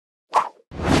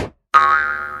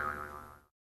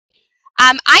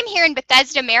I'm here in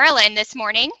Bethesda, Maryland this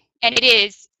morning, and it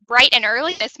is bright and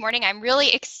early this morning. I'm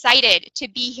really excited to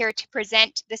be here to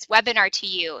present this webinar to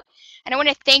you. And I want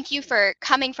to thank you for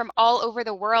coming from all over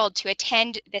the world to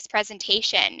attend this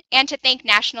presentation, and to thank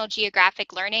National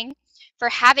Geographic Learning for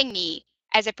having me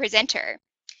as a presenter.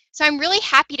 So I'm really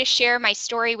happy to share my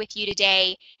story with you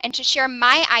today and to share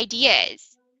my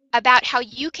ideas about how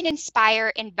you can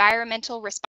inspire environmental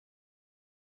responsibility.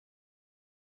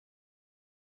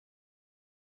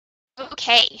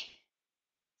 Okay,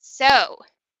 so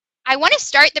I want to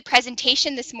start the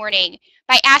presentation this morning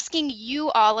by asking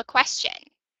you all a question.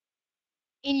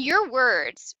 In your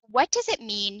words, what does it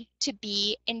mean to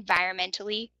be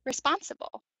environmentally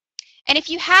responsible? And if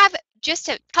you have just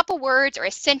a couple words or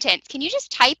a sentence, can you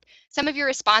just type some of your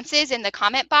responses in the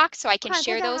comment box so I can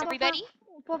share those with everybody?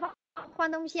 播放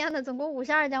幻灯片的，总共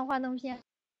52张幻灯片，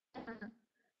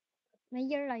没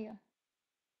音儿了又。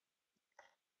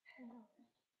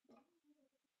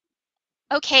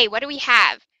 Okay, what do we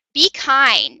have? Be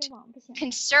kind,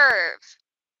 conserve,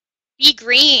 be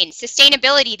green,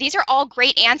 sustainability. These are all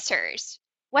great answers.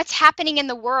 What's happening in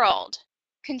the world?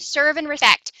 Conserve and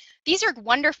respect. These are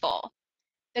wonderful.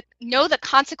 Know the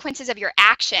consequences of your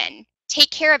action.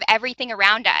 Take care of everything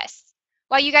around us.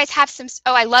 While you guys have some,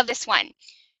 oh, I love this one.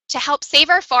 To help save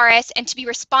our forests and to be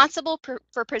responsible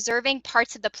for preserving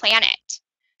parts of the planet.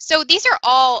 So these are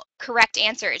all correct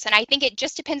answers, and I think it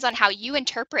just depends on how you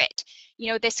interpret,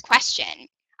 this question.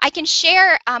 I can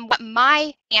share what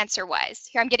my answer was.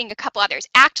 Here I'm getting a couple others.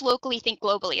 Act locally, think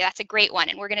globally. That's a great one,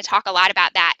 and we're going to talk a lot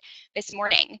about that this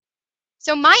morning.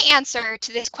 So my answer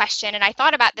to this question, and I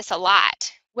thought about this a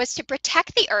lot, was to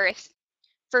protect the Earth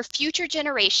for future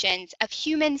generations of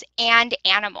humans and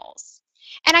animals.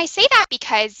 And I say that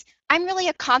because I'm really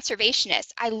a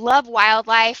conservationist. I love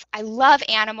wildlife, I love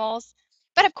animals,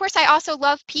 but of course I also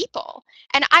love people.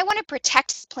 And I want to protect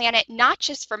this planet not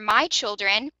just for my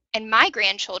children and my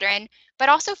grandchildren, but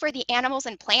also for the animals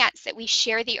and plants that we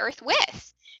share the Earth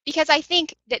with. Because I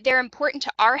think that they're important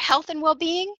to our health and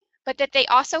well-being, but that they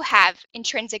also have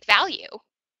intrinsic value.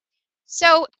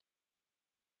 So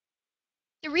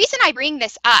the reason I bring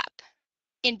this up,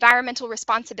 environmental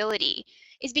responsibility,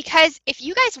 is because if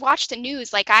you guys watch the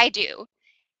news like I do,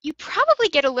 you probably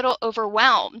get a little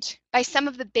overwhelmed by some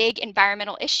of the big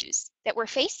environmental issues that we're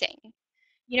facing.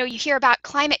 You hear about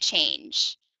climate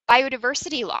change,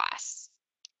 biodiversity loss,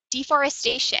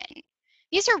 deforestation.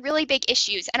 These are really big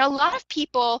issues, and a lot of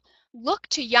people look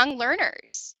to young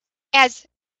learners as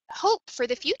hope for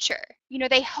the future.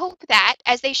 They hope that,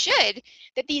 as they should,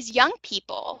 that these young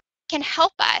people can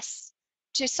help us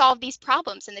to solve these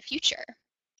problems in the future.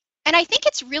 And I think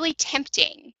it's really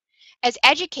tempting as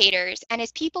educators and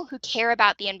as people who care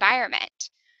about the environment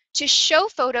to show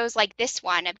photos like this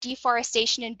one of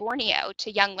deforestation in Borneo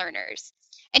to young learners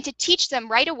and to teach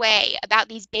them right away about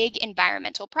these big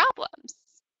environmental problems.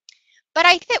 But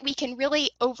I think that we can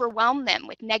really overwhelm them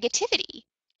with negativity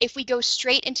if we go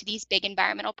straight into these big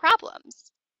environmental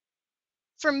problems.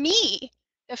 For me,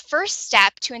 the first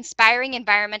step to inspiring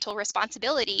environmental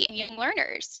responsibility in young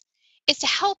learners is to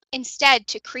help instead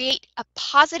to create a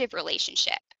positive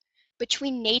relationship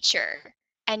between nature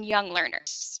and young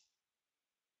learners.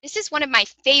 This is one of my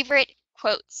favorite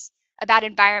quotes about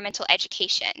environmental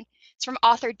education. It's from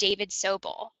author David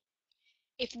Sobel.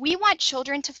 If we want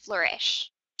children to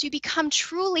flourish, to become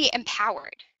truly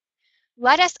empowered,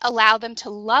 let us allow them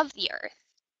to love the Earth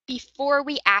before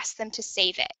we ask them to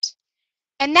save it.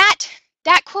 And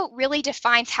that quote really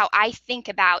defines how I think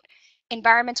about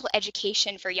environmental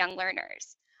education for young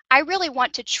learners. I really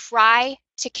want to try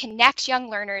to connect young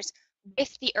learners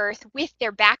with the Earth, with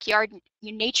their backyard,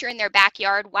 nature in their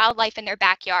backyard, wildlife in their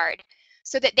backyard,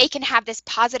 so that they can have this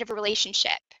positive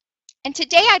relationship. And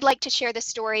today I'd like to share the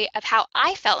story of how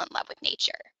I fell in love with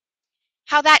nature,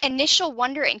 how that initial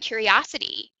wonder and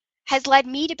curiosity has led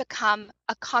me to become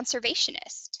a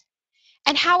conservationist,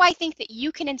 and how I think that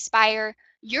you can inspire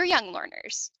your young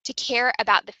learners to care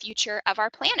about the future of our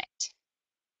planet.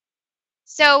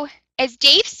 So, as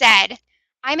Dave said,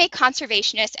 I'm a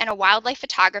conservationist and a wildlife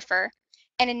photographer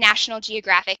and a National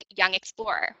Geographic Young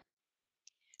Explorer.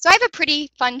 So I have a pretty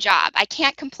fun job. I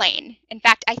can't complain. In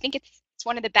fact, I think it's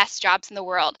one of the best jobs in the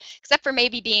world, except for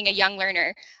maybe being a young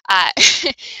learner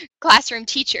classroom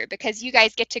teacher, because you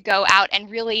guys get to go out and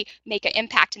really make an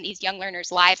impact in these young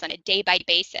learners' lives on a day-by-day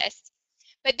basis.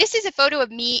 But this is a photo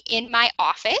of me in my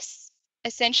office.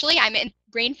 Essentially, I'm in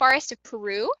rainforest of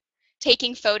Peru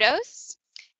taking photos.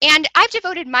 And I've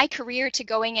devoted my career to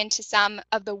going into some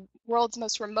of the world's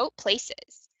most remote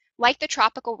places, like the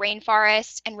tropical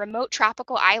rainforests and remote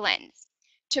tropical islands,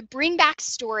 to bring back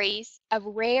stories of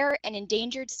rare and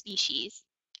endangered species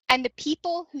and the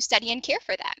people who study and care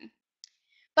for them.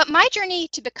 But my journey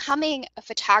to becoming a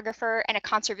photographer and a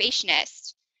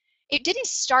conservationist, it didn't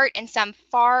start in some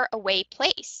far away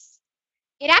place.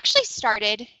 It actually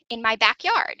started in my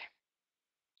backyard.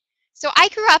 So I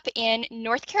grew up in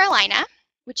North Carolina,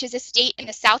 which is a state in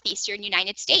the southeastern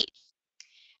United States.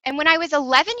 And when I was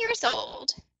 11 years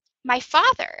old, my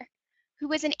father, who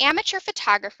was an amateur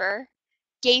photographer,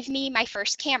 gave me my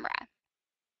first camera.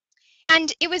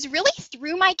 And it was really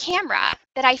through my camera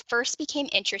that I first became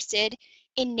interested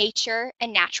in nature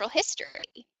and natural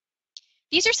history.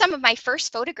 These are some of my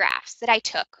first photographs that I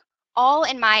took, all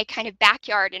in my kind of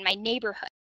backyard in my neighborhood.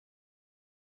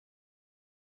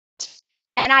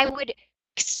 And I would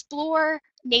explore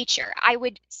nature. I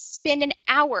would spend an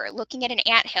hour looking at an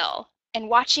anthill and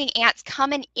watching ants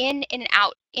coming in and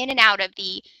out of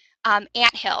the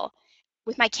anthill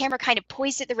with my camera kind of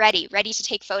poised at the ready to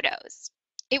take photos.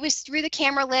 It was through the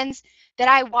camera lens that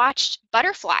I watched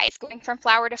butterflies going from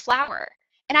flower to flower,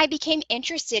 and I became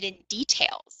interested in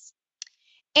details.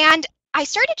 And I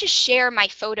started to share my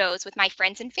photos with my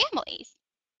friends and family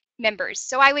members.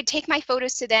 So I would take my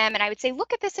photos to them and I would say,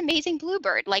 look at this amazing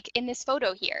bluebird, like in this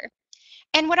photo here.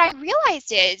 And what I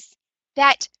realized is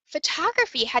that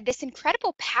photography had this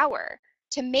incredible power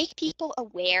to make people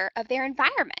aware of their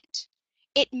environment.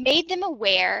 It made them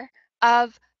aware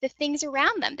of the things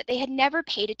around them that they had never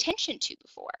paid attention to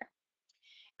before.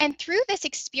 And through this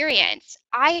experience,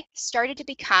 I started to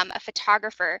become a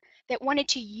photographer that wanted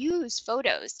to use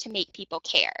photos to make people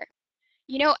care.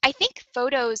 You know, I think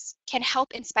photos can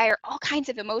help inspire all kinds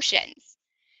of emotions.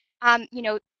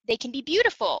 They can be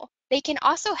beautiful. They can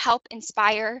also help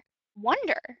inspire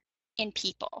wonder in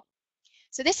people.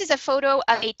 So this is a photo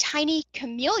of a tiny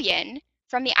chameleon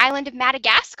from the island of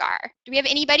Madagascar. Do we have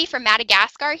anybody from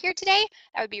Madagascar here today?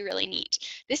 That would be really neat.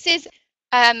 This is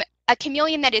a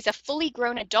chameleon that is a fully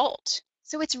grown adult.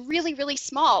 So it's really, really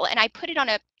small, and I put it on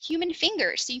a human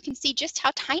finger so you can see just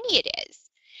how tiny it is.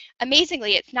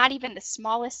 Amazingly, it's not even the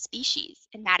smallest species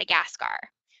in Madagascar.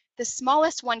 The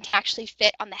smallest one can actually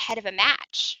fit on the head of a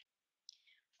match.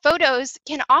 Photos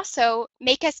can also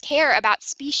make us care about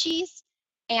species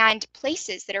and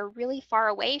places that are really far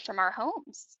away from our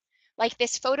homes. Like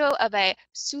this photo of a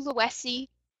Sulawesi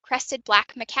crested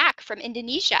black macaque from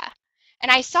Indonesia.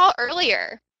 And I saw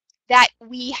earlier that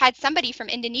we had somebody from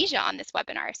Indonesia on this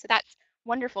webinar, so that's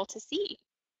wonderful to see.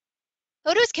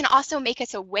 Photos can also make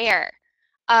us aware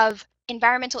of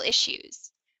environmental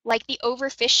issues, like the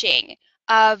overfishing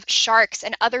of sharks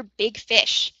and other big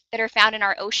fish that are found in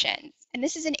our oceans. And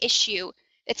this is an issue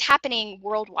that's happening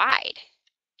worldwide.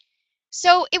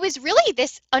 So it was really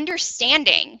this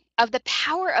understanding of the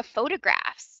power of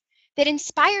photographs that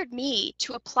inspired me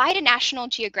to apply to National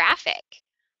Geographic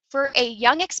for a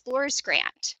Young Explorers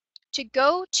grant to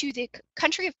go to the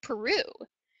country of Peru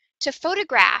to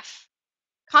photograph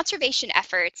conservation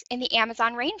efforts in the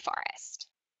Amazon rainforest.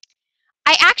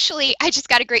 I just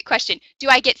got a great question. Do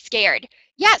I get scared?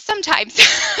 Yeah, sometimes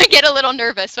I get a little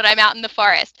nervous when I'm out in the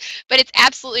forest, but it's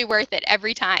absolutely worth it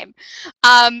every time.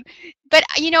 But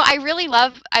you know,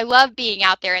 I love being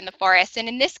out there in the forest. And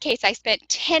in this case, I spent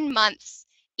 10 months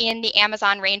in the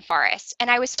Amazon rainforest, and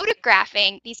I was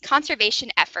photographing these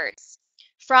conservation efforts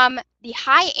from the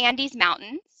high Andes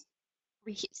Mountains,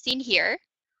 seen here,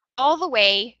 all the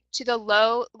way to the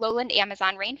lowland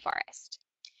Amazon rainforest.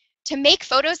 To make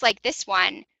photos like this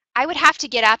one, I would have to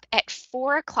get up at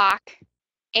 4:00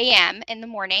 a.m. in the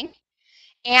morning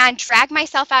and drag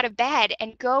myself out of bed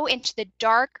and go into the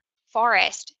dark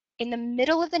forest in the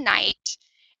middle of the night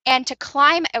and to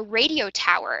climb a radio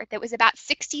tower that was about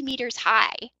 60 meters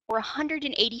high or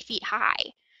 180 feet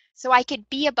high so I could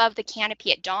be above the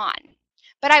canopy at dawn.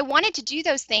 But I wanted to do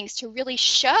those things to really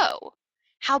show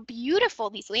how beautiful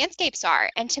these landscapes are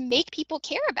and to make people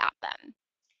care about them.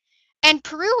 And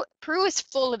Peru is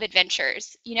full of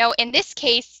adventures. You know, in this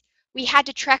case, we had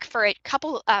to trek for a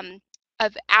couple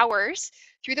of hours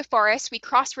through the forest. We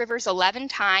crossed rivers 11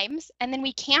 times, and then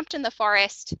we camped in the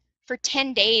forest for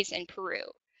 10 days in Peru.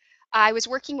 I was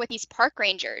working with these park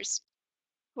rangers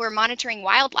who were monitoring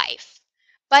wildlife.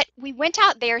 But we went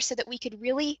out there so that we could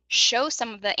really show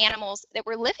some of the animals that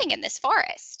were living in this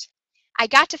forest. I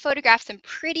got to photograph some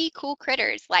pretty cool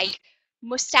critters like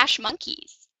mustache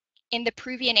monkeys in the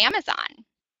Peruvian Amazon,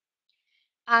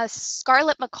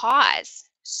 scarlet macaws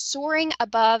soaring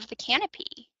above the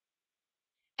canopy,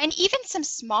 and even some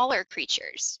smaller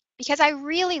creatures, because I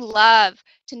really love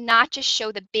to not just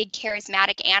show the big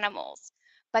charismatic animals,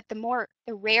 but the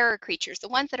rarer creatures, the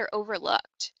ones that are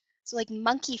overlooked. So like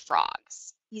monkey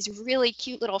frogs these really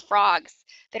cute little frogs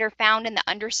that are found in the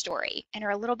understory and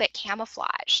are a little bit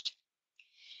camouflaged.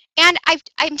 And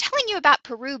I'm telling you about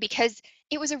Peru because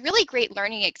it was a really great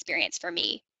learning experience for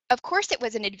me. Of course, it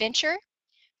was an adventure,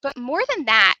 but more than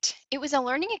that, it was a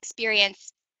learning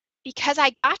experience because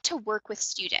I got to work with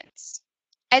students.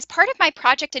 As part of my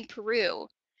project in Peru,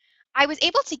 I was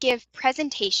able to give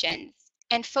presentations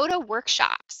and photo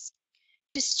workshops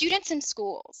to students in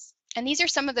schools. And these are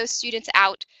some of those students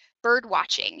out bird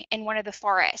watching in one of the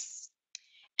forests.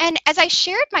 And as I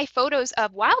shared my photos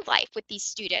of wildlife with these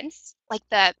students, like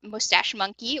the mustache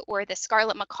monkey or the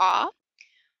scarlet macaw,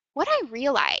 what I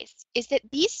realized is that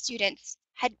these students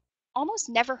had almost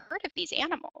never heard of these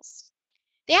animals.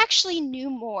 They actually knew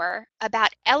more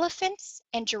about elephants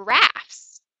and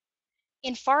giraffes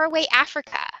in faraway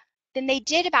Africa than they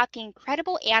did about the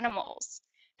incredible animals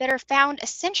that are found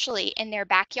essentially in their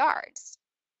backyards.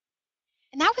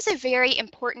 And that was a very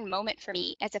important moment for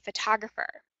me as a photographer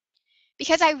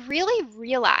because I really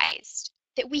realized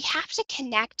that we have to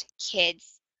connect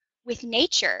kids with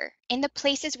nature in the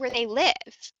places where they live.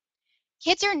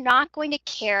 Kids are not going to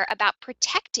care about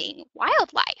protecting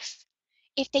wildlife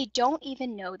if they don't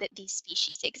even know that these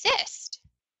species exist.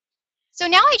 So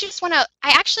now I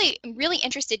actually am really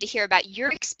interested to hear about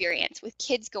your experience with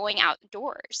kids going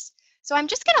outdoors. So I'm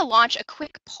just going to launch a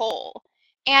quick poll,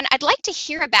 and I'd like to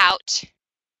hear about,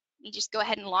 let me just go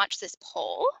ahead and launch this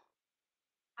poll.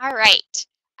 All right.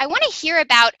 I want to hear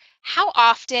about how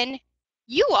often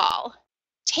you all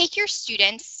take your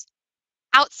students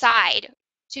outside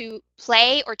to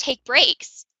play or take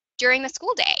breaks during the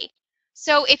school day.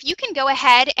 So if you can go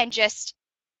ahead and just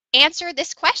answer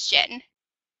this question,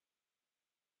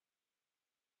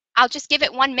 I'll just give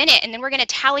it 1 minute and then we're going to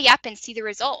tally up and see the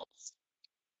results.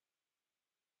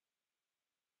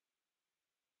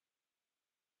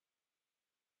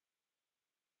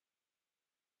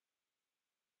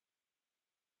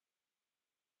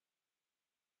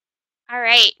 All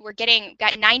right,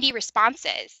 got 90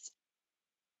 responses.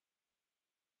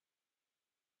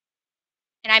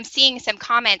 And I'm seeing some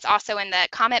comments also in the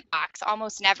comment box,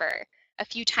 almost never, a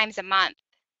few times a month,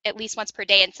 at least once per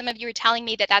day. And some of you are telling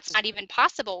me that that's not even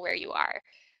possible where you are.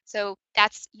 So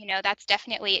that's, that's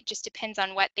definitely, it just depends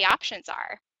on what the options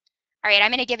are. All right,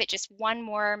 I'm going to give it just 1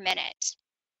 more minute.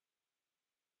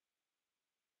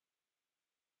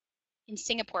 In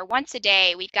Singapore, once a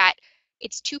day,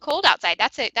 it's too cold outside.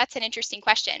 That's an interesting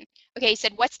question. Okay, he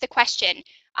said, what's the question?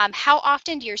 How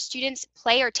often do your students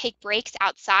play or take breaks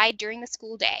outside during the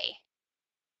school day?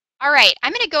 All right,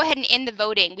 I'm going to go ahead and end the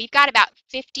voting. We've got about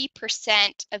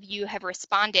 50% of you have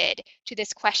responded to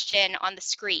this question on the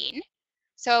screen.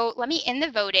 So let me end the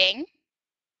voting.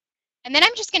 And then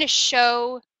I'm just going to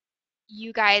show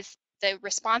you guys the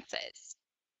responses.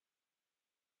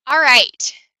 All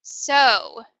right,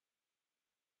 so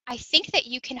I think that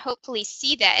you can hopefully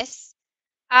see this.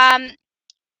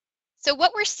 So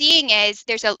what we're seeing is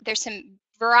there's some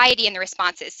variety in the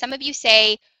responses. Some of you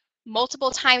say multiple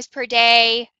times per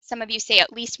day. Some of you say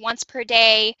at least once per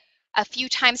day, a few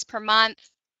times per month.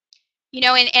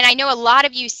 And I know a lot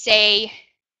of you say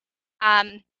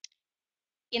in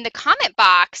the comment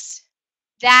box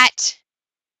that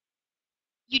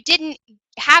you didn't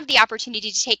have the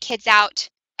opportunity to take kids out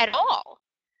at all.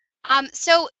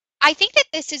 So I think that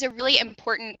this is a really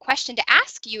important question to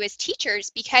ask you as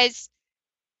teachers because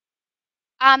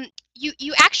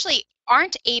you actually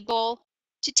aren't able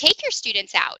to take your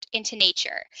students out into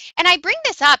nature. And I bring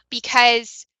this up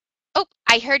because, oh,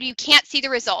 I heard you can't see the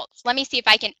results. Let me see if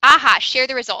I can, share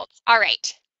the results. All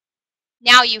right.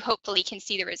 Now you hopefully can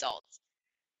see the results.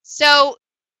 So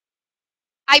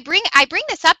I bring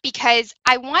this up because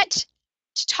I want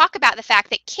to talk about the fact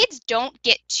that kids don't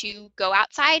get to go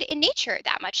outside in nature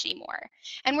that much anymore.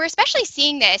 And we're especially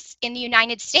seeing this in the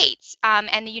United States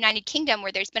and the United Kingdom,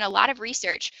 where there's been a lot of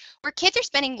research where kids are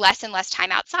spending less and less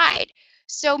time outside.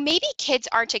 So maybe kids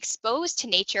aren't exposed to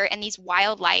nature and these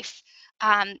wildlife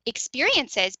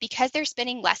experiences because they're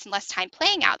spending less and less time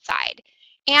playing outside.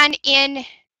 And in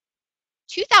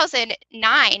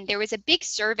 2009, there was a big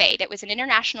survey that was an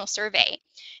international survey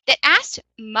that asked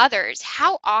mothers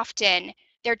how often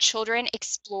their children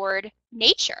explored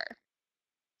nature.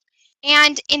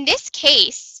 And in this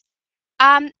case,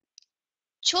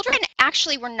 children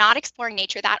actually were not exploring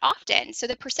nature that often. So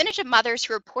the percentage of mothers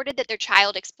who reported that their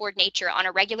child explored nature on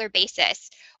a regular basis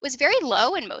was very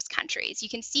low in most countries. You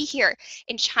can see here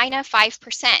in China,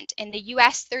 5%, in the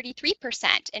US,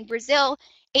 33%, in Brazil,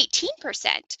 18%.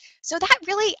 So that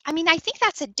really, I think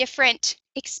that's a different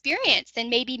experience than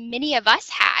maybe many of us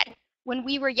had when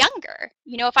we were younger.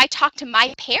 If I talk to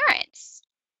my parents,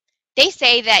 They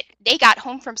say that they got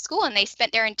home from school and they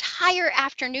spent their entire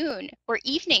afternoon or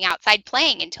evening outside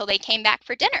playing until they came back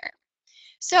for dinner.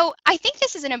 So I think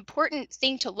this is an important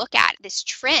thing to look at, this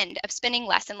trend of spending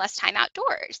less and less time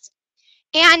outdoors.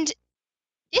 And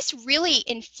this really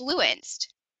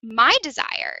influenced my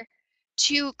desire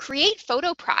to create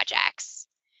photo projects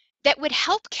that would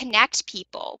help connect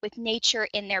people with nature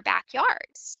in their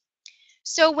backyards.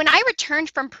 So when I returned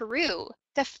from Peru,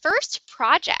 the first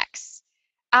projects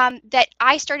that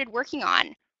I started working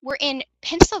on were in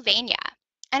Pennsylvania.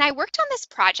 And I worked on this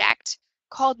project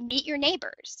called Meet Your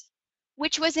Neighbors,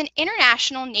 which was an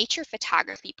international nature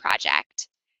photography project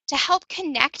to help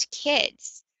connect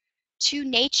kids to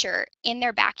nature in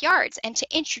their backyards and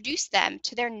to introduce them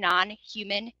to their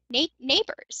non-human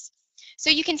neighbors. So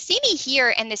you can see me here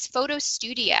in this photo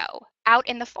studio out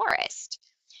in the forest.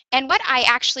 And what I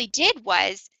actually did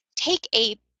was take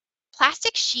a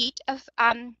plastic sheet of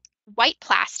white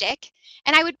plastic,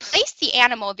 and I would place the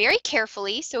animal very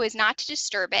carefully so as not to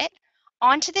disturb it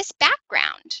onto this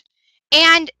background.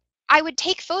 And I would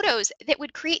take photos that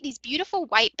would create these beautiful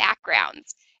white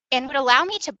backgrounds and would allow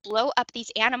me to blow up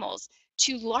these animals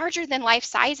to larger than life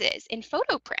sizes in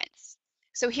photo prints.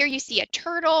 So here you see a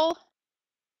turtle.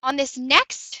 On this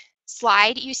next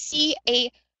slide, you see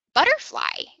a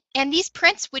butterfly, and these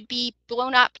prints would be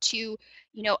blown up to,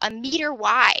 a meter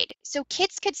wide. So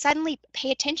kids could suddenly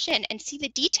pay attention and see the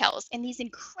details in these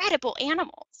incredible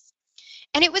animals.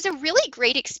 And it was a really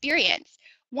great experience.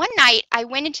 One night I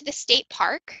went into the state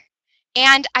park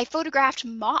and I photographed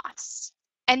moths.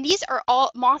 And these are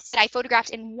all moths that I photographed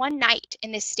in one night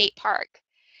in this state park.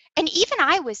 And even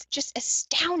I was just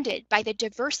astounded by the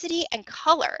diversity and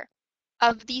color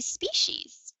of these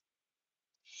species.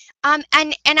 And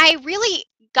I really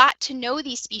got to know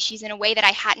these species in a way that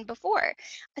I hadn't before.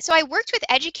 So I worked with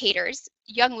educators,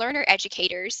 young learner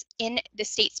educators in the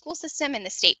state school system in the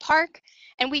state park,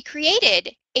 and we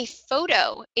created a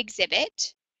photo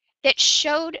exhibit that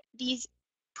showed these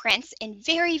prints in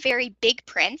very, very big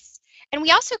prints. And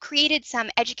we also created some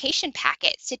education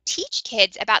packets to teach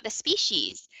kids about the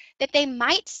species that they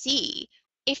might see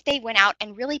if they went out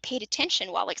and really paid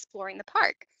attention while exploring the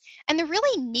park. And the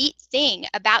really neat thing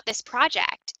about this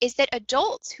project is that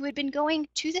adults who had been going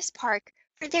to this park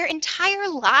for their entire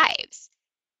lives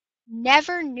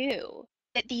never knew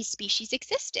that these species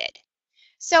existed.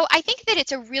 So I think that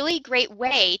it's a really great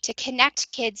way to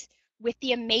connect kids with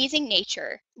the amazing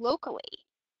nature locally.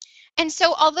 And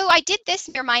so although I did this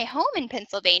near my home in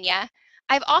Pennsylvania,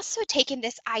 I've also taken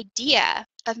this idea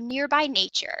of nearby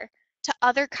nature to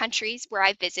other countries where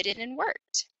I visited and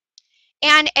worked.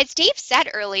 And as Dave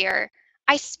said earlier,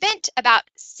 I spent about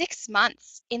 6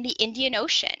 months in the Indian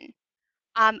Ocean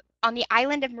on the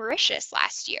island of Mauritius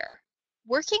last year,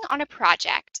 working on a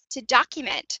project to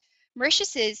document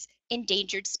Mauritius's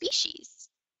endangered species.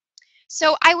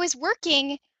 So I was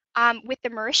working with the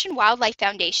Mauritian Wildlife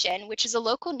Foundation, which is a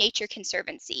local nature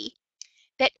conservancy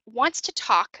that wants to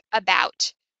talk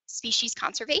about species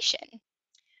conservation.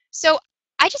 So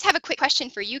I just have a quick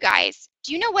question for you guys.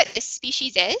 Do you know what this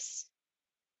species is?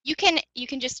 You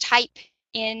can just type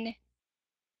in,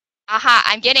 aha,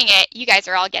 I'm getting it. You guys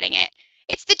are all getting it.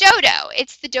 It's the dodo.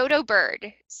 It's the dodo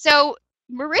bird. So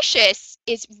Mauritius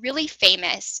is really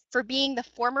famous for being the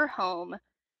former home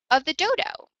of the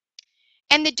dodo.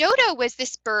 And the dodo was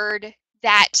this bird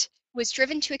that was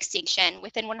driven to extinction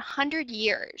within 100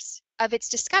 years of its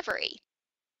discovery.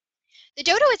 The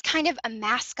dodo is kind of a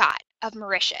mascot of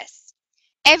Mauritius.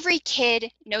 Every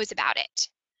kid knows about it,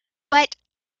 but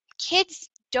kids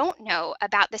don't know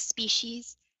about the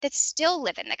species that still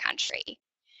live in the country.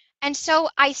 And so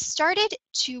I started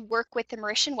to work with the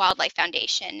Mauritian Wildlife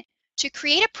Foundation to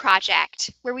create a project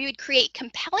where we would create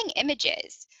compelling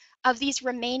images of these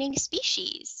remaining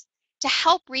species to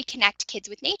help reconnect kids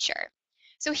with nature.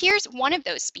 So here's one of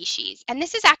those species, and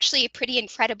this is actually a pretty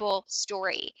incredible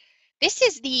story. This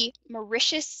is the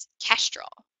Mauritius kestrel.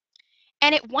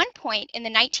 And at one point in the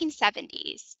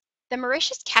 1970s, the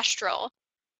Mauritius kestrel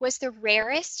was the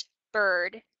rarest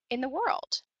bird in the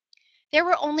world. There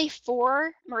were only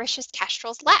 4 Mauritius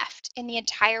kestrels left in the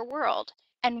entire world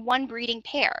and 1 breeding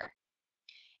pair.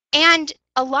 And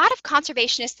a lot of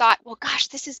conservationists thought, well, gosh,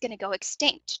 this is going to go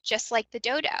extinct, just like the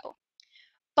dodo.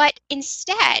 But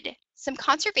instead, some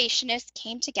conservationists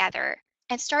came together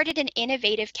and started an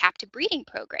innovative captive breeding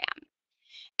program.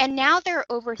 And now there are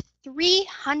over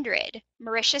 300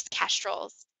 Mauritius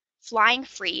kestrels flying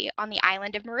free on the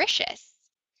island of Mauritius.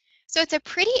 So it's a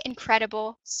pretty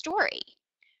incredible story.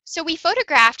 So we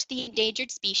photographed the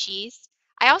endangered species.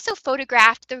 I also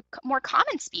photographed the more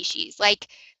common species, like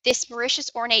this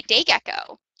Mauritius ornate day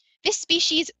gecko. This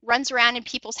species runs around in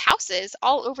people's houses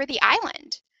all over the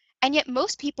island, and yet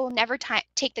most people never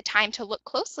take the time to look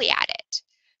closely at it.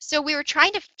 So we were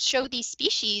trying to show these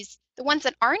species, the ones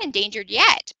that aren't endangered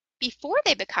yet, before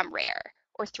they become rare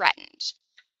or threatened.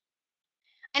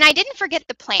 And I didn't forget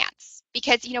the plants,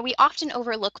 because we often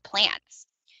overlook plants.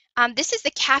 This is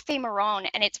the Café Marron,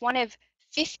 and it's one of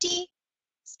 50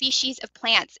 species of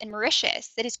plants in Mauritius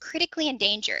that is critically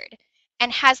endangered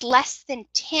and has less than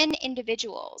 10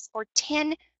 individuals or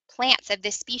 10 plants of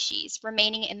this species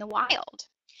remaining in the wild.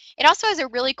 It also has a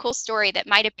really cool story that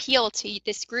might appeal to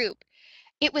this group.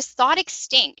 It was thought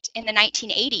extinct in the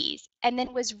 1980s and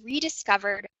then was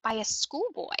rediscovered by a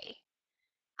schoolboy.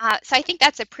 So I think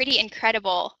that's a pretty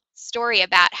incredible story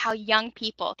about how young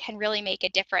people can really make a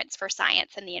difference for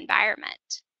science and the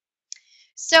environment.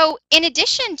 So in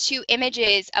addition to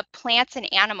images of plants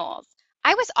and animals,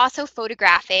 I was also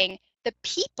photographing the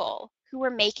people who were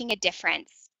making a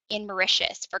difference in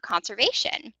Mauritius for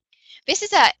conservation. This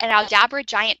is an Aldabra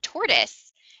giant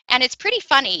tortoise, and it's pretty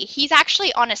funny. He's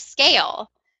actually on a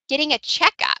scale getting a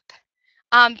checkup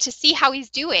to see how he's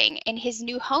doing in his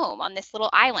new home on this little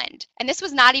island. And this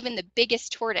was not even the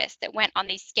biggest tortoise that went on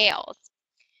these scales.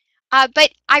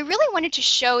 But I really wanted to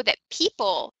show that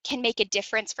people can make a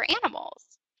difference for animals.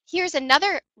 Here's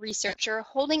another researcher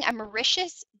holding a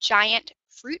Mauritius giant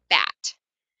fruit bat.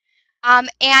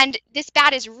 And this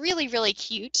bat is really, really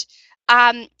cute.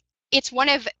 It's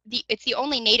the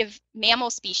only native mammal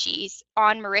species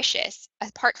on Mauritius,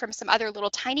 apart from some other little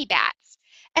tiny bats.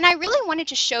 And I really wanted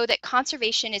to show that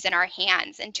conservation is in our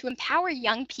hands and to empower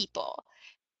young people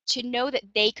to know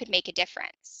that they could make a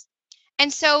difference.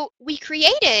 And so we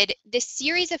created this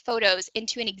series of photos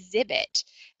into an exhibit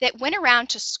that went around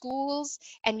to schools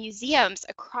and museums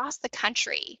across the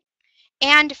country.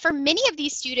 And for many of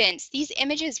these students, these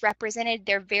images represented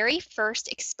their very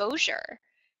first exposure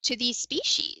to these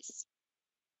species.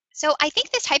 So I think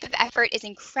this type of effort is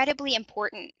incredibly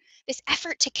important, this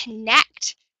effort to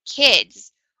connect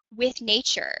kids with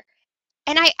nature.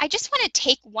 And I just want to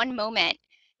take one moment,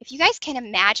 if you guys can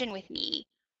imagine with me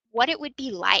what it would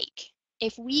be like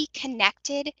if we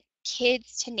connected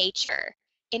kids to nature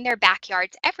in their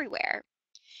backyards everywhere.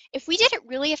 If we did it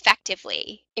really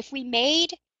effectively, if we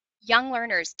made young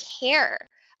learners care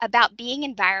about being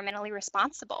environmentally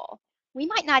responsible, we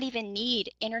might not even need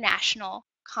international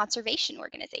conservation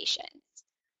organizations,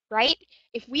 right?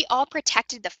 If we all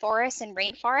protected the forests and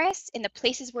rainforests in the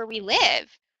places where we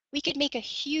live, we could make a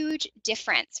huge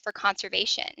difference for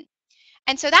conservation.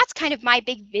 And so that's kind of my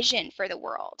big vision for the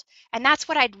world. And that's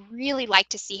what I'd really like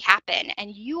to see happen.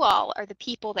 And you all are the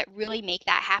people that really make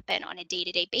that happen on a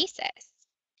day-to-day basis.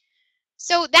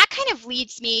 So that kind of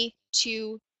leads me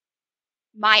to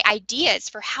my ideas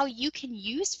for how you can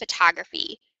use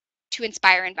photography to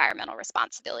inspire environmental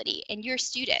responsibility in your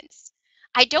students.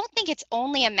 I don't think it's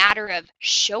only a matter of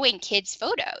showing kids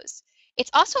photos.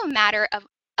 It's also a matter of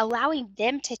allowing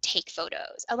them to take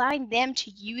photos, allowing them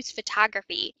to use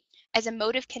photography as a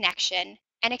mode of connection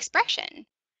and expression.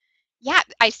 Yeah,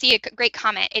 I see a great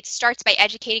comment. It starts by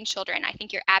educating children. I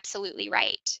think you're absolutely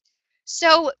right.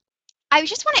 So I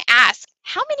just want to ask,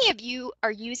 how many of you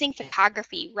are using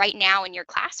photography right now in your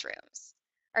classrooms?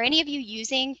 Are any of you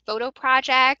using photo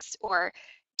projects or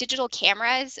digital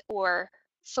cameras or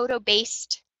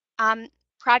photo-based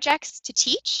projects to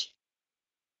teach?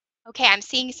 Okay, I'm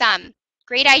seeing some.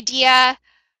 Great idea.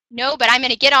 No, but I'm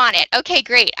going to get on it. Okay,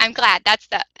 great. I'm glad. That's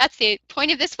the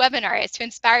point of this webinar, is to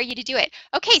inspire you to do it.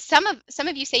 Okay, some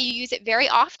of you say you use it very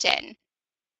often.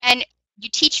 And you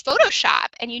teach Photoshop,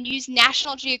 and you use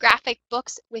National Geographic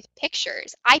books with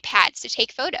pictures, iPads to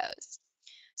take photos.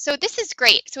 So this is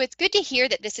great. So it's good to hear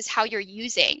that this is how you're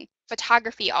using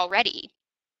photography already.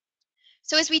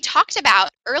 So as we talked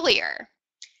about earlier,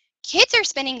 kids are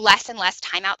spending less and less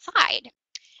time outside.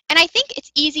 And I think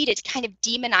it's easy to kind of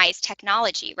demonize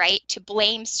technology, right? To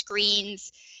blame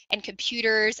screens and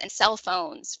computers and cell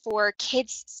phones for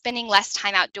kids spending less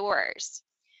time outdoors.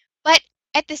 But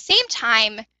at the same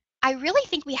time, I really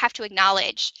think we have to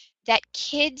acknowledge that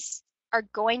kids are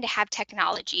going to have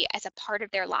technology as a part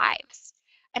of their lives.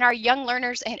 And our young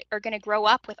learners are going to grow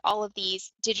up with all of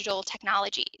these digital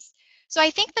technologies. So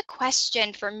I think the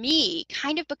question for me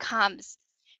kind of becomes,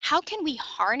 how can we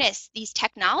harness these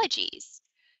technologies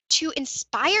to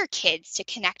inspire kids to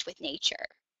connect with nature?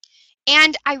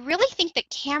 And I really think that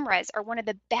cameras are one of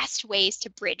the best ways to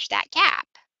bridge that gap.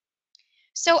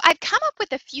 So I've come up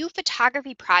with a few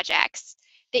photography projects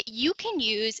that you can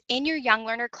use in your young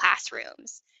learner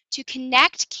classrooms to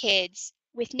connect kids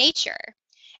with nature.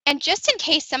 And just in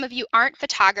case some of you aren't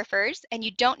photographers and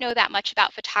you don't know that much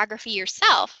about photography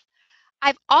yourself,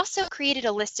 I've also created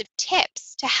a list of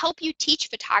tips to help you teach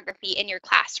photography in your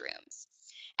classrooms.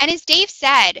 And as Dave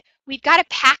said, we've got a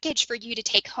package for you to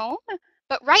take home,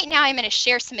 but right now I'm going to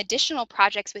share some additional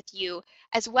projects with you,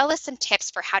 as well as some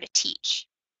tips for how to teach.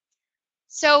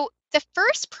 So the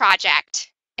first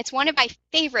project, it's one of my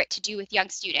favorite to do with young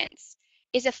students,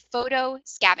 is a photo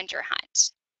scavenger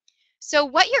hunt. So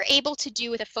what you're able to do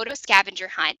with a photo scavenger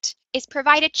hunt is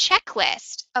provide a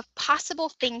checklist of possible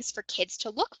things for kids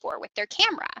to look for with their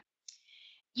camera.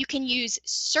 You can use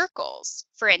circles,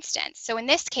 for instance. So in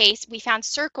this case, we found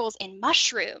circles in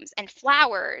mushrooms and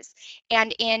flowers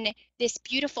and in this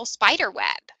beautiful spider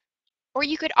web. Or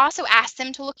you could also ask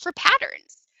them to look for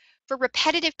patterns, for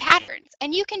repetitive patterns.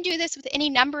 And you can do this with any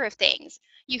number of things.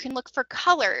 You can look for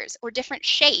colors or different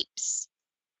shapes.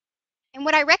 And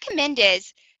what I recommend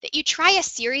is that you try a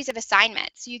series of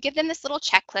assignments. So you give them this little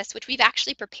checklist, which we've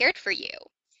actually prepared for you.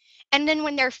 And then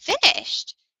when they're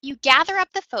finished, you gather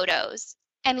up the photos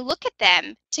and look at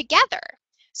them together.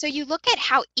 So you look at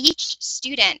how each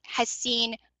student has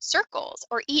seen circles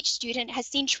or each student has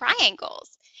seen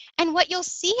triangles. And what you'll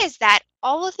see is that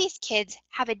all of these kids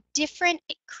have a different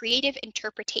creative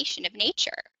interpretation of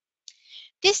nature.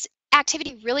 This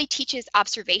activity really teaches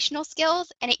observational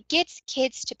skills, and it gets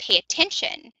kids to pay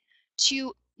attention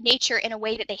to nature in a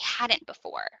way that they hadn't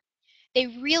before. They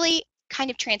really kind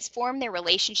of transform their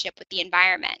relationship with the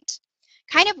environment.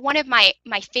 Kind of one of my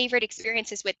favorite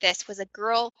experiences with this was a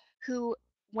girl who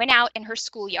went out in her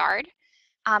schoolyard.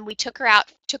 We took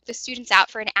the students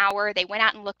out for an hour. They went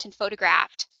out and looked and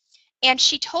photographed. And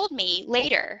she told me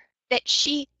later that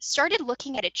she started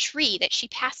looking at a tree that she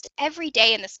passed every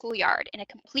day in the schoolyard in a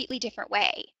completely different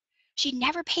way. She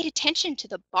never paid attention to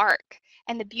the bark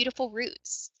and the beautiful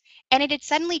roots. And it had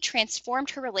suddenly transformed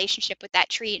her relationship with that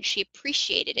tree, and she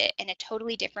appreciated it in a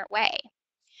totally different way.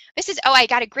 I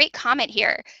got a great comment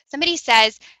here. Somebody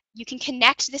says, you can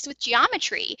connect this with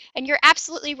geometry, and you're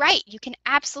absolutely right. You can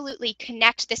absolutely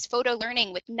connect this photo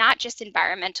learning with not just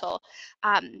environmental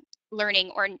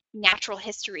learning or natural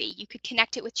history. You could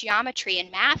connect it with geometry and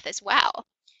math as well.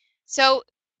 So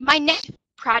my next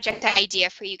project idea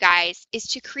for you guys is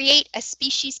to create a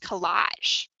species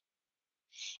collage.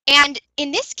 And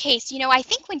in this case, I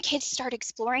think when kids start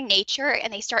exploring nature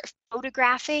and they start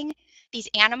photographing these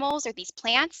animals or these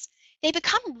plants, they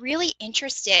become really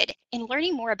interested in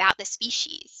learning more about the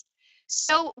species.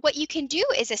 So what you can do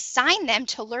is assign them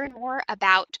to learn more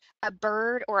about a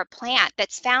bird or a plant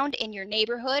that's found in your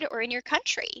neighborhood or in your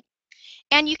country.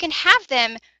 And you can have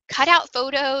them cut out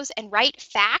photos and write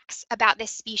facts about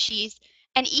this species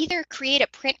and either create a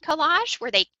print collage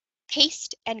where they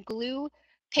paste and glue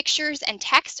pictures and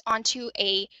text onto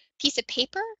a piece of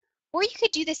paper, or you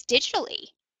could do this digitally.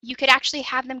 You could actually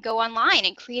have them go online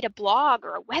and create a blog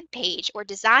or a web page or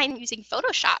design using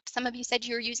Photoshop. Some of you said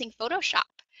you were using Photoshop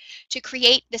to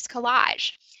create this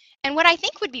collage. And what I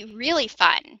think would be really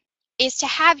fun is to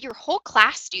have your whole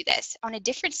class do this on a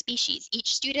different species,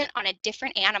 each student on a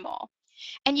different animal.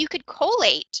 And you could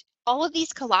collate all of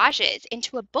these collages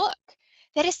into a book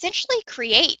that essentially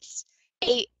creates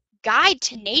a guide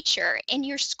to nature in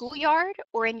your schoolyard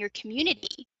or in your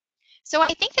community. So I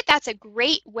think that that's a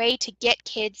great way to get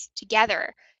kids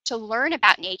together to learn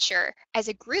about nature as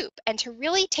a group and to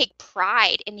really take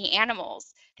pride in the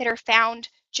animals that are found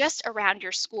just around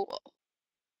your school.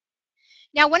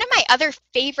 Now, one of my other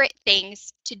favorite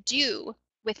things to do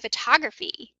with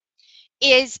photography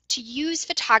is to use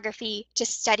photography to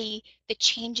study the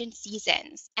change in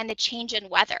seasons and the change in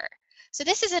weather. So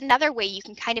this is another way you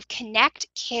can kind of connect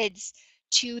kids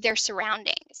to their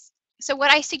surroundings. So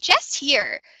what I suggest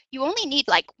here, you only need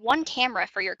like one camera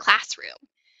for your classroom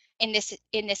in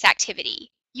this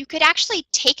activity. You could actually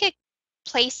take a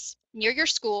place near your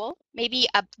school, maybe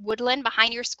a woodland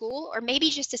behind your school, or maybe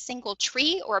just a single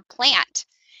tree or a plant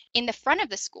in the front of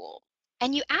the school.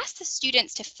 And you ask the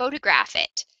students to photograph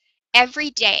it every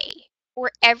day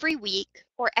or every week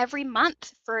or every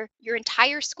month for your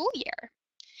entire school year.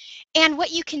 And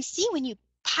what you can see when you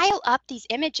pile up these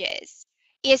images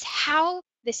is how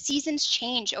the seasons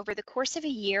change over the course of a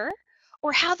year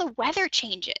or how the weather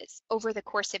changes over the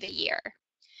course of a year.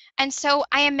 And so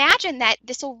I imagine that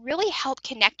this will really help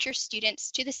connect your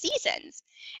students to the seasons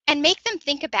and make them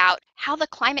think about how the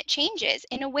climate changes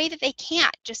in a way that they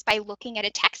can't just by looking at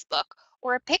a textbook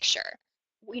or a picture,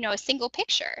 a single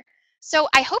picture. So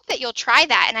I hope that you'll try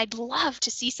that, and I'd love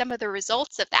to see some of the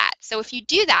results of that. So if you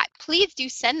do that, please do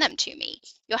send them to me.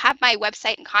 You'll have my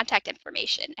website and contact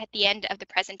information at the end of the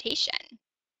presentation.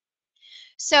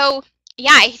 So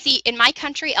Yeah, I see in my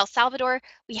country, El Salvador,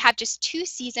 we have just 2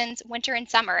 seasons, winter and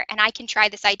summer, and I can try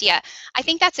this idea. I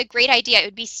think that's a great idea. It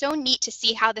would be so neat to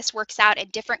see how this works out in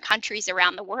different countries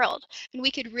around the world. And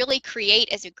we could really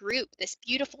create as a group this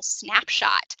beautiful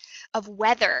snapshot of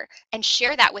weather and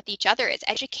share that with each other as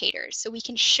educators so we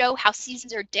can show how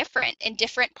seasons are different in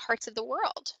different parts of the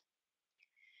world.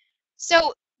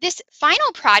 So this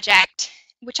final project,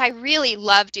 which I really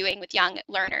love doing with young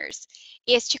learners,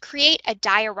 is to create a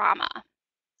diorama.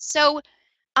 So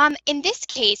in this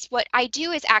case, what I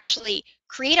do is actually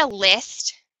create a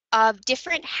list of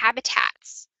different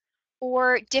habitats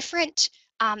or different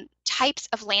types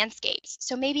of landscapes.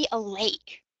 So maybe a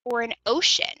lake or an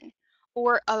ocean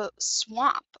or a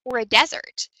swamp or a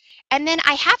desert. And then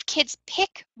I have kids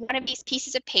pick one of these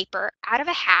pieces of paper out of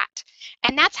a hat,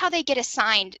 and that's how they get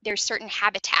assigned their certain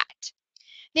habitat.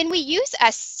 Then we use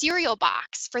a cereal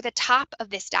box for the top of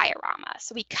this diorama.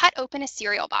 So we cut open a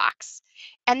cereal box,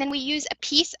 and then we use a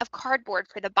piece of cardboard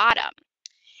for the bottom.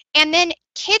 And then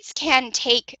kids can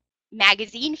take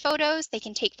magazine photos, they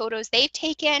can take photos they've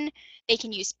taken, they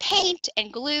can use paint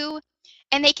and glue,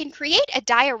 and they can create a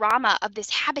diorama of this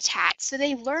habitat so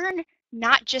they learn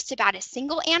not just about a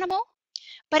single animal,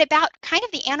 but about kind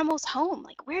of the animal's home.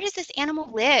 Like, where does this animal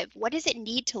live? What does it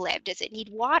need to live? Does it need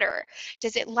water?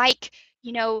 Does it like,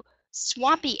 you know,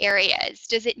 swampy areas?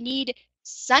 Does it need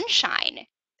sunshine?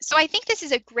 So I think this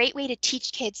is a great way to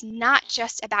teach kids not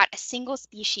just about a single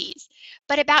species,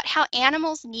 but about how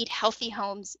animals need healthy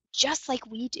homes just like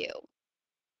we do.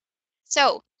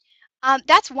 So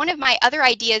that's one of my other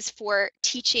ideas for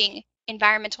teaching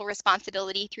environmental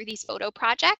responsibility through these photo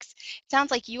projects. It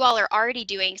sounds like you all are already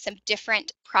doing some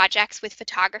different projects with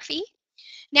photography.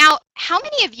 Now, how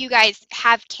many of you guys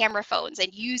have camera phones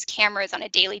and use cameras on a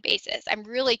daily basis? I'm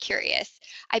really curious.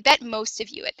 I bet most of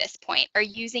you at this point are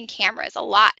using cameras a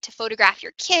lot to photograph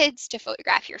your kids, to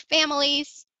photograph your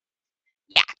families.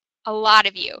 Yeah, a lot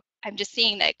of you. I'm just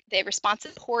seeing the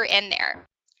responses pour in there.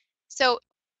 So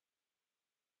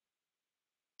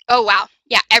oh, wow.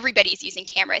 Yeah, everybody's using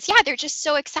cameras. Yeah, they're just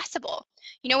so accessible.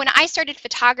 You know, when I started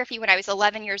photography when I was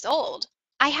 11 years old,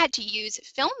 I had to use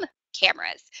film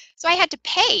cameras. So I had to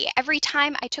pay every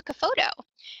time I took a photo.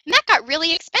 And that got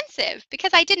really expensive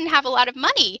because I didn't have a lot of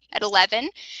money at 11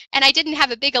 and I didn't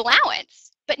have a big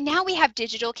allowance. But now we have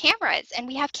digital cameras and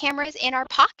we have cameras in our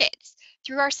pockets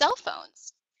through our cell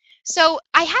phones. So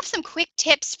I have some quick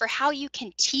tips for how you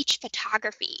can teach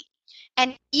photography.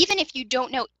 And even if you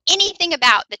don't know anything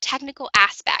about the technical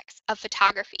aspects of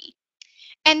photography.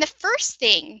 And the first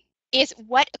thing is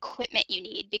what equipment you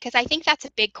need, because I think that's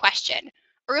a big question.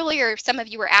 Earlier, some of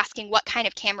you were asking what kind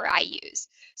of camera I use.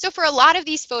 So for a lot of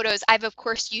these photos, I've of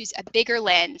course used a bigger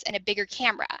lens and a bigger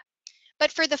camera.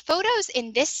 But for the photos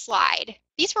in this slide,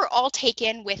 these were all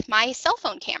taken with my cell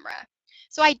phone camera.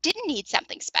 So I didn't need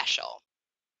something special.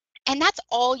 And that's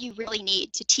all you really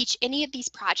need to teach any of these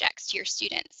projects to your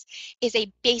students is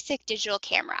a basic digital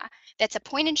camera that's a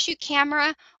point and shoot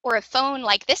camera or a phone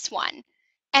like this one.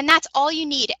 And that's all you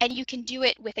need. And you can do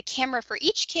it with a camera for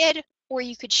each kid, or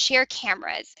you could share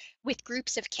cameras with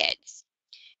groups of kids.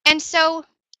 And so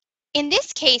in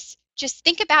this case, just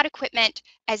think about equipment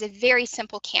as a very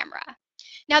simple camera.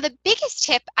 Now, the biggest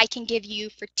tip I can give you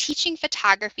for teaching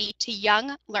photography to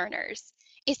young learners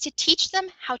is to teach them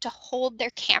how to hold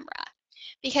their camera.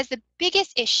 Because the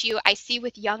biggest issue I see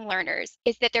with young learners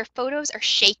is that their photos are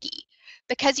shaky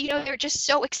because, you know, they're just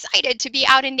so excited to be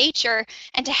out in nature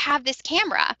and to have this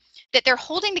camera that they're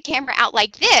holding the camera out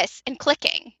like this and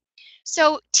clicking.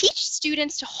 So teach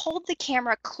students to hold the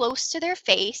camera close to their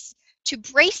face, to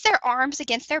brace their arms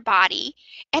against their body,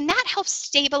 and that helps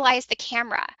stabilize the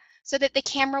camera so that the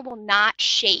camera will not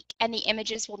shake and the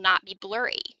images will not be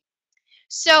blurry.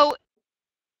 So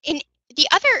in the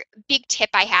other big tip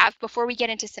I have before we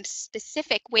get into some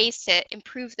specific ways to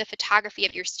improve the photography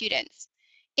of your students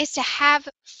is to have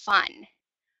fun.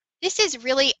 This is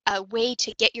really a way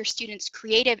to get your students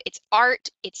creative. It's art,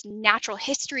 it's natural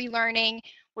history learning.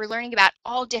 We're learning about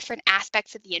all different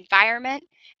aspects of the environment.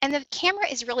 And the camera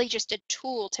is really just a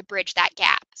tool to bridge that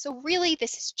gap. So really,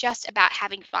 this is just about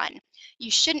having fun.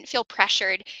 You shouldn't feel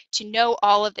pressured to know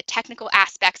all of the technical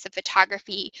aspects of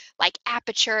photography like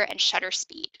aperture and shutter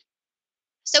speed.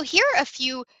 So here are a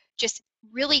few just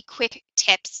really quick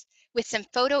tips with some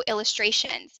photo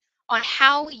illustrations on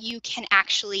how you can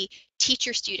actually teach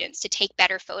your students to take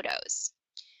better photos.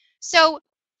 So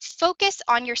focus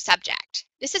on your subject.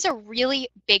 This is a really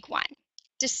big one.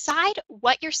 Decide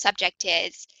what your subject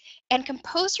is and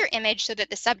compose your image so that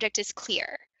the subject is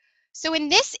clear. So in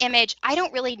this image, I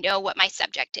don't really know what my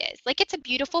subject is. Like, it's a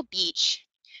beautiful beach,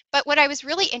 But what I was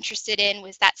really interested in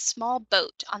was that small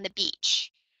boat on the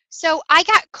beach. So I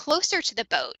got closer to the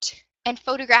boat and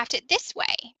photographed it this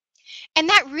way. And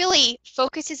that really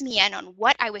focuses me in on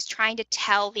what I was trying to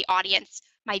tell the audience,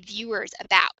 my viewers,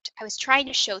 about. I was trying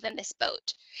to show them this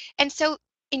boat. And so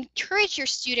encourage your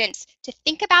students to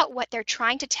think about what they're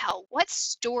trying to tell. What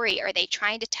story are they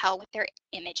trying to tell with their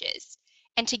images?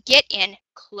 And to get in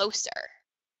closer.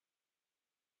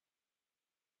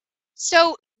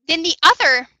 So then the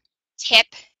other tip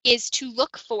is to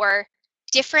look for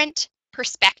different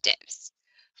perspectives.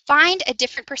 Find a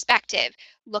different perspective.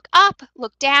 Look up,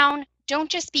 look down. Don't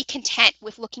just be content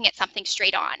with looking at something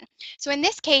straight on. So in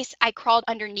this case, I crawled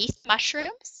underneath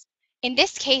mushrooms. In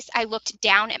this case, I looked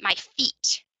down at my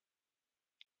feet.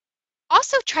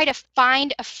 Also try to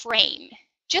find a frame.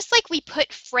 Just like we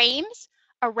put frames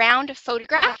around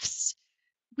photographs,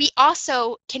 we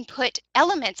also can put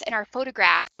elements in our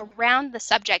photograph around the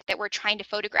subject that we're trying to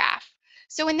photograph.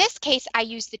 So in this case, I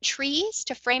used the trees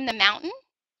to frame the mountain.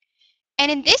 And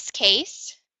in this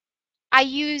case, I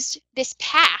used this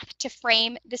path to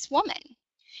frame this woman.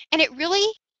 And it really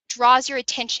draws your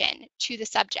attention to the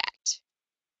subject.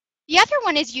 The other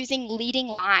one is using leading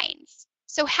lines.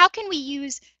 So how can we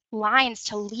use lines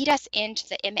to lead us into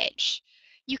the image?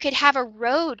 You could have a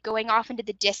road going off into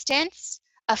the distance,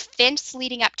 a fence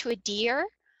leading up to a deer,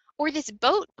 or this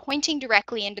boat pointing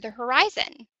directly into the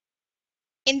horizon.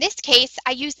 In this case,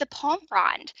 I use the palm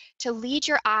frond to lead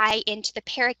your eye into the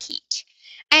parakeet.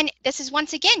 And this is,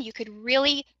 once again, you could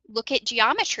really look at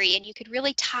geometry and you could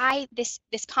really tie this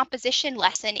composition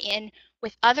lesson in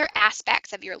with other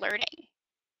aspects of your learning.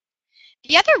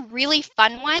 The other really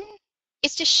fun one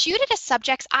is to shoot at a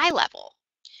subject's eye level.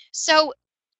 So,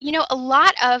 a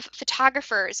lot of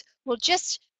photographers will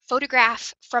just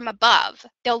photograph from above.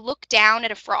 They'll look down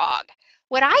at a frog.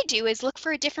 What I do is look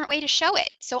for a different way to show it.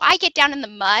 So I get down in the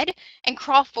mud and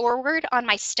crawl forward on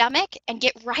my stomach and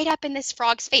get right up in this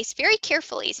frog's face very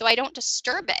carefully so I don't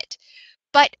disturb it,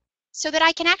 but so that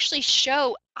I can actually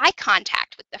show eye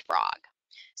contact with the frog.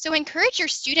 So encourage your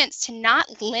students to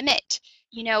not limit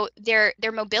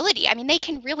their mobility. I mean, they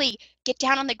can really get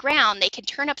down on the ground. They can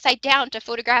turn upside down to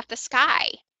photograph the sky.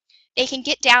 They can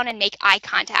get down and make eye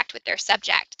contact with their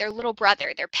subject, their little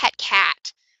brother, their pet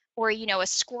cat, or a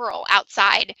squirrel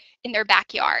outside in their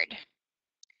backyard.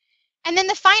 And then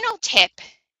the final tip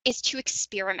is to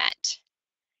experiment.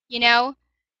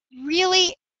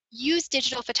 Really use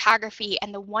digital photography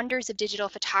and the wonders of digital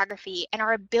photography and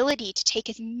our ability to take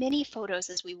as many photos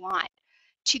as we want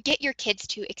to get your kids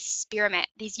to experiment.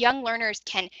 These young learners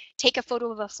can take a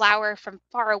photo of a flower from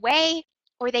far away,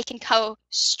 or they can go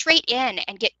straight in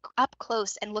and get up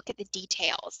close and look at the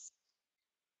details.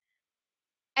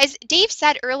 As Dave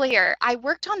said earlier, I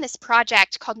worked on this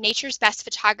project called Nature's Best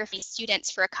Photography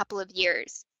Students for a couple of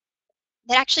years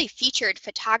that actually featured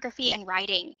photography and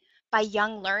writing by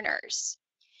young learners.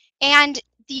 And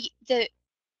the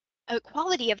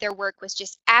quality of their work was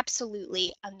just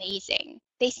absolutely amazing.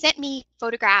 They sent me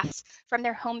photographs from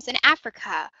their homes in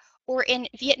Africa or in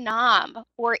Vietnam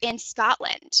or in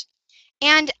Scotland.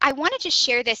 And I wanted to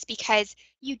share this because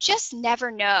you just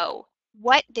never know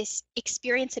what this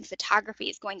experience in photography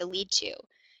is going to lead to.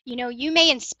 You may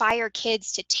inspire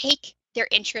kids to take their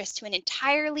interest to an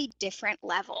entirely different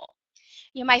level.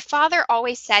 My father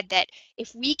always said that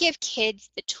if we give kids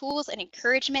the tools and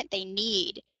encouragement they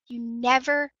need, you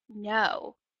never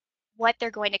know what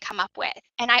they're going to come up with.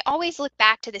 And I always look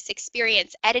back to this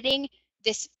experience editing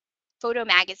this photo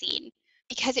magazine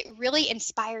because it really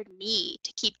inspired me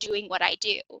to keep doing what I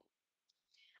do.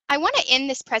 I want to end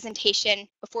this presentation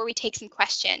before we take some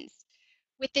questions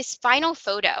with this final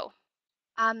photo,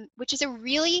 which is a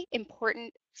really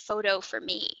important photo for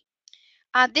me.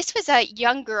 This was a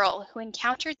young girl who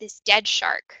encountered this dead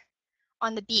shark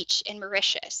on the beach in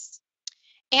Mauritius.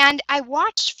 And I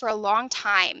watched for a long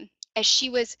time as she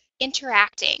was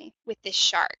interacting with this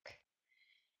shark.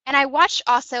 And I watched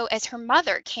also as her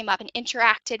mother came up and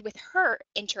interacted with her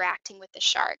interacting with the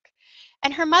shark.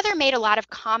 And her mother made a lot of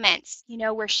comments,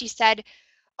 where she said,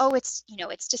 oh, it's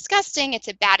disgusting, it's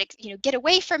a bad, get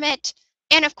away from it.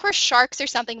 And of course, sharks are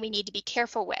something we need to be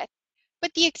careful with.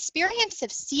 But the experience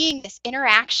of seeing this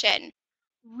interaction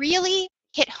really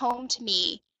hit home to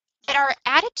me that our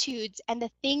attitudes and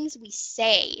the things we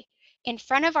say in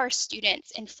front of our students,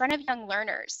 in front of young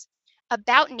learners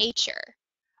about nature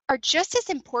are just as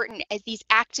important as these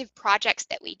active projects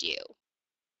that we do.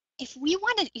 If we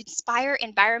want to inspire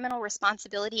environmental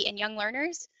responsibility in young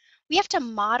learners, we have to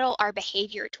model our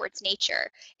behavior towards nature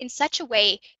in such a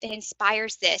way that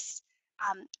inspires this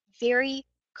very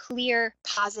clear,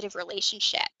 positive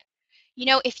relationship. You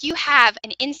know, if you have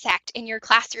an insect in your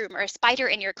classroom or a spider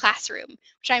in your classroom,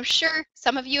 which I'm sure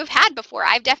some of you have had before,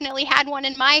 I've definitely had one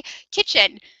in my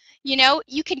kitchen, you know,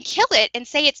 you can kill it and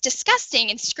say it's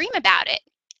disgusting and scream about it.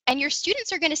 And your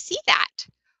students are going to see that.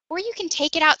 Or you can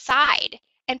take it outside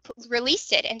and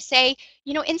release it and say,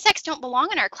 you know, insects don't belong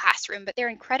in our classroom, but they're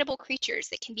incredible creatures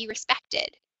that can be respected.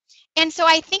 And so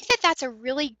I think that that's a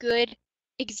really good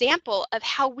example of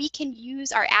how we can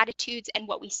use our attitudes and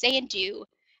what we say and do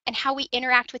and how we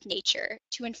interact with nature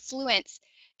to influence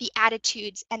the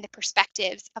attitudes and the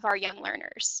perspectives of our young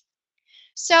learners.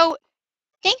 So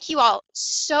thank you all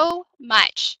so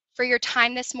much for your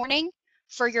time this morning,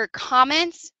 for your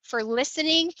comments, for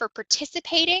listening, for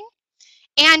participating.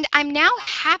 And I'm now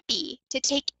happy to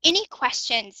take any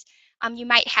questions you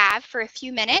might have for a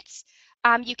few minutes.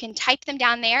 You can type them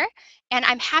down there, and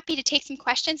I'm happy to take some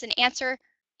questions and answer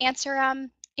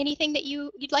anything that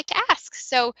you'd like to ask.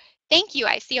 So thank you.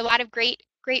 I see a lot of great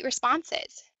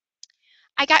responses.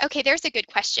 Okay, there's a good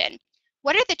question.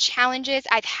 What are the challenges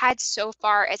I've had so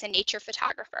far as a nature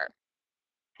photographer?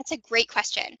 That's a great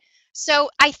question. So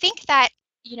I think that,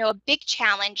 you know, a big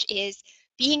challenge is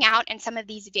being out in some of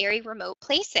these very remote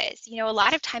places. You know, a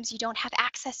lot of times you don't have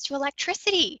access to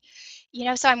electricity, you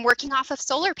know, so I'm working off of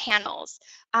solar panels,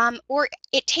 or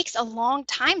it takes a long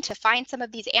time to find some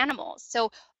of these animals.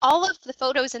 So all of the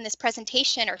photos in this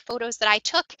presentation are photos that I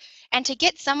took, and to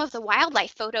get some of the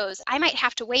wildlife photos, I might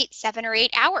have to wait 7 or 8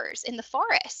 hours in the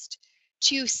forest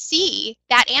to see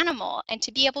that animal and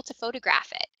to be able to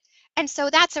photograph it. And so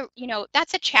that's a, you know,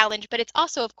 that's a challenge, but it's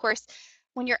also, of course,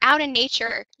 when you're out in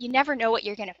nature, you never know what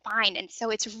you're going to find. And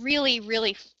so it's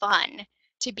really fun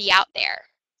to be out there.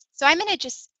 So I'm going to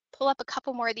just pull up a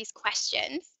couple more of these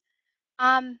questions.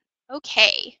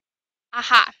 Okay.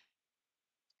 Aha.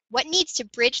 What needs to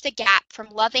bridge the gap from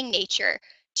loving nature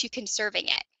to conserving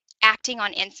it, acting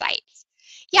on insights?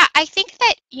 Yeah, I think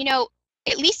that, you know,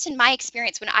 at least in my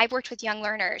experience when I've worked with young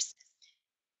learners,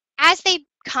 as they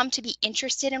come to be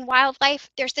interested in wildlife,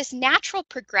 there's this natural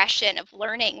progression of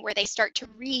learning where they start to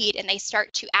read and they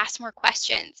start to ask more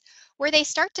questions, where they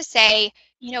start to say,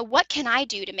 you know, what can I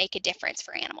do to make a difference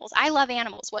for animals? I love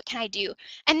animals. What can I do?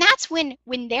 And that's when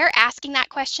they're asking that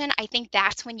question, I think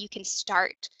that's when you can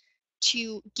start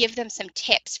to give them some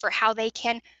tips for how they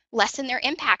can lessen their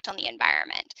impact on the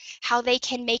environment, how they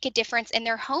can make a difference in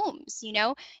their homes, you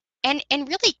know, and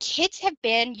really kids have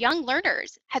been, young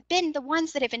learners have been the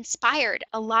ones that have inspired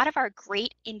a lot of our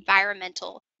great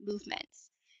environmental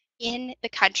movements in the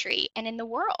country and in the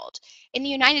world. In the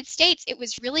United States, it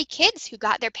was really kids who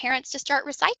got their parents to start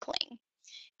recycling.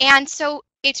 And so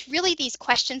it's really these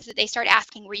questions that they start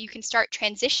asking where you can start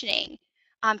transitioning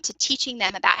to teaching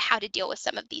them about how to deal with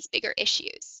some of these bigger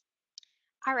issues.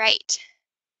 All right,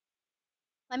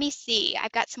 let me see.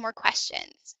 I've got some more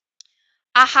questions.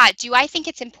 Aha, do I think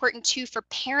it's important too for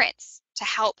parents to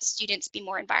help students be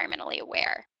more environmentally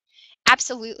aware?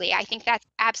 Absolutely. I think that's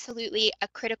absolutely a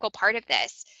critical part of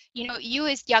this. You know, you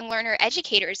as young learner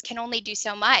educators can only do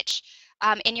so much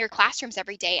in your classrooms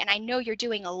every day, and I know you're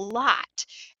doing a lot.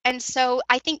 And so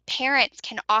I think parents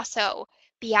can also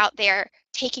be out there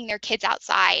taking their kids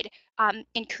outside,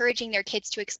 encouraging their kids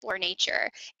to explore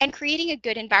nature, and creating a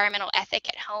good environmental ethic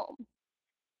at home.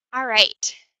 All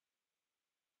right.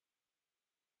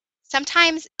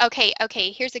 Sometimes, okay,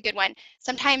 here's a good one.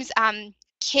 Sometimes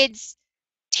kids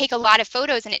take a lot of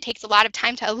photos and it takes a lot of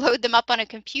time to load them up on a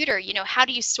computer. You know, how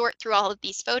do you sort through all of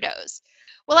these photos?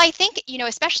 Well, I think, you know,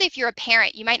 especially if you're a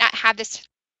parent, you might not have this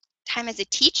time as a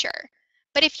teacher,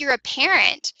 but if you're a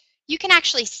parent, you can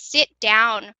actually sit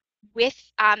down with,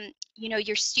 you know,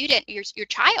 your student, your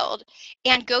child,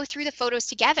 and go through the photos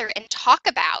together and talk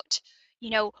about, you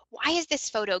know, why is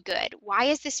this photo good? Why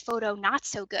is this photo not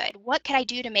so good? What could I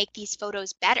do to make these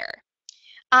photos better?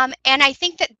 And I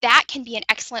think that that can be an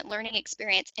excellent learning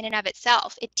experience in and of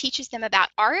itself. It teaches them about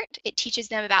art, it teaches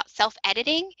them about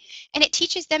self-editing, and it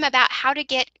teaches them about how to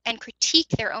get and critique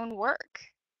their own work.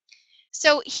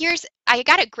 So I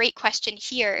got a great question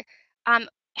here.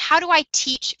 How do I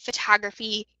teach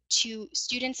photography to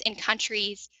students in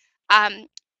countries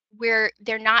where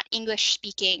they're not English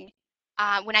speaking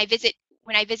when I visit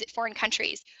foreign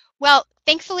countries? Well,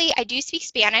 thankfully, I do speak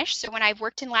Spanish. So when I've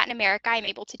worked in Latin America, I'm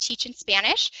able to teach in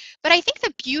Spanish. But I think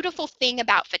the beautiful thing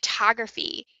about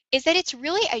photography is that it's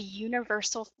really a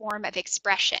universal form of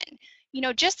expression. You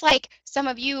know, just like some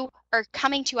of you are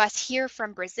coming to us here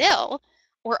from Brazil,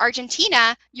 or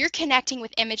Argentina, you're connecting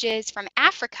with images from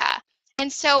Africa.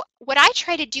 And so what I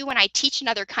try to do when I teach in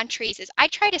other countries is I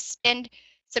try to spend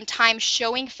some time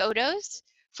showing photos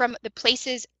from the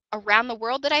places around the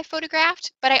world that I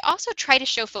photographed, but I also try to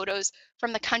show photos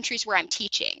from the countries where I'm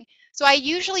teaching. So I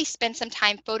usually spend some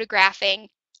time photographing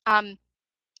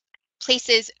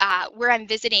places where I'm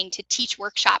visiting to teach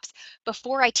workshops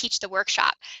before I teach the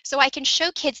workshop. So I can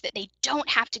show kids that they don't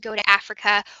have to go to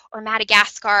Africa or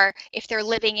Madagascar if they're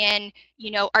living in,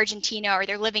 Argentina, or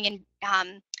they're living in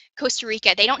Costa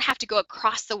Rica. They don't have to go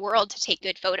across the world to take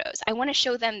good photos. I want to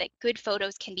show them that good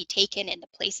photos can be taken in the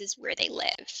places where they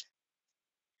live.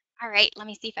 All right, let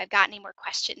me see if I've got any more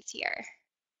questions here.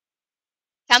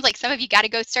 Sounds like some of you got to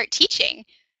go start teaching.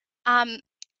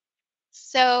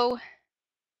 So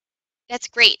that's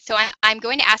great. So I'm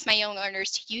going to ask my young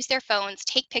learners to use their phones,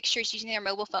 take pictures using their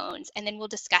mobile phones, and then we'll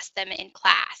discuss them in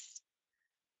class.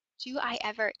 You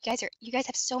guys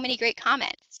have so many great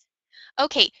comments.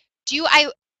 Okay,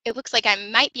 it looks like I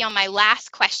might be on my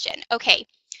last question. Okay,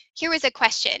 here was a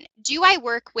question. Do I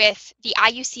work with the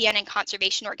IUCN and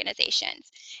conservation organizations?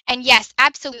 And yes,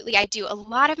 absolutely I do. A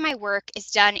lot of my work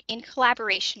is done in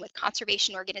collaboration with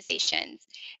conservation organizations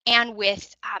and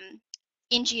with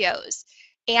NGOs.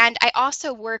 And I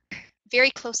also work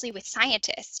very closely with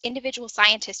scientists, individual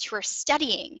scientists who are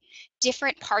studying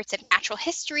different parts of natural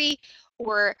history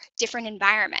or different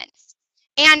environments.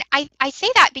 And I say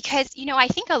that because, I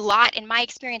think in my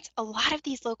experience, a lot of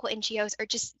these local NGOs are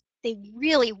they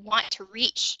really want to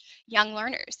reach young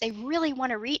learners. They really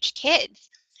want to reach kids.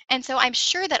 And so I'm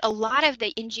sure that a lot of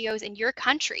the NGOs in your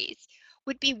countries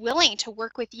would be willing to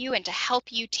work with you and to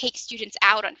help you take students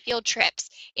out on field trips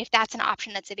if that's an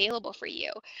option that's available for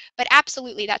you. But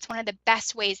absolutely, that's one of the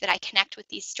best ways that I connect with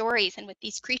these stories and with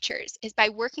these creatures is by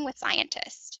working with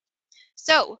scientists.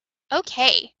 So,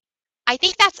 okay, I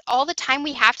think that's all the time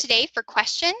we have today for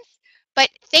questions, but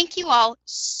thank you all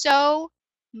so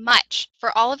much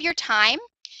for all of your time.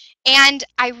 And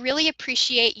I really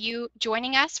appreciate you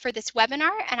joining us for this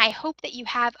webinar, and I hope that you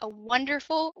have a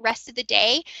wonderful rest of the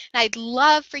day. And I'd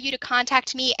love for you to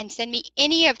contact me and send me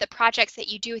any of the projects that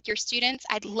you do with your students.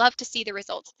 I'd love to see the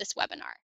results of this webinar.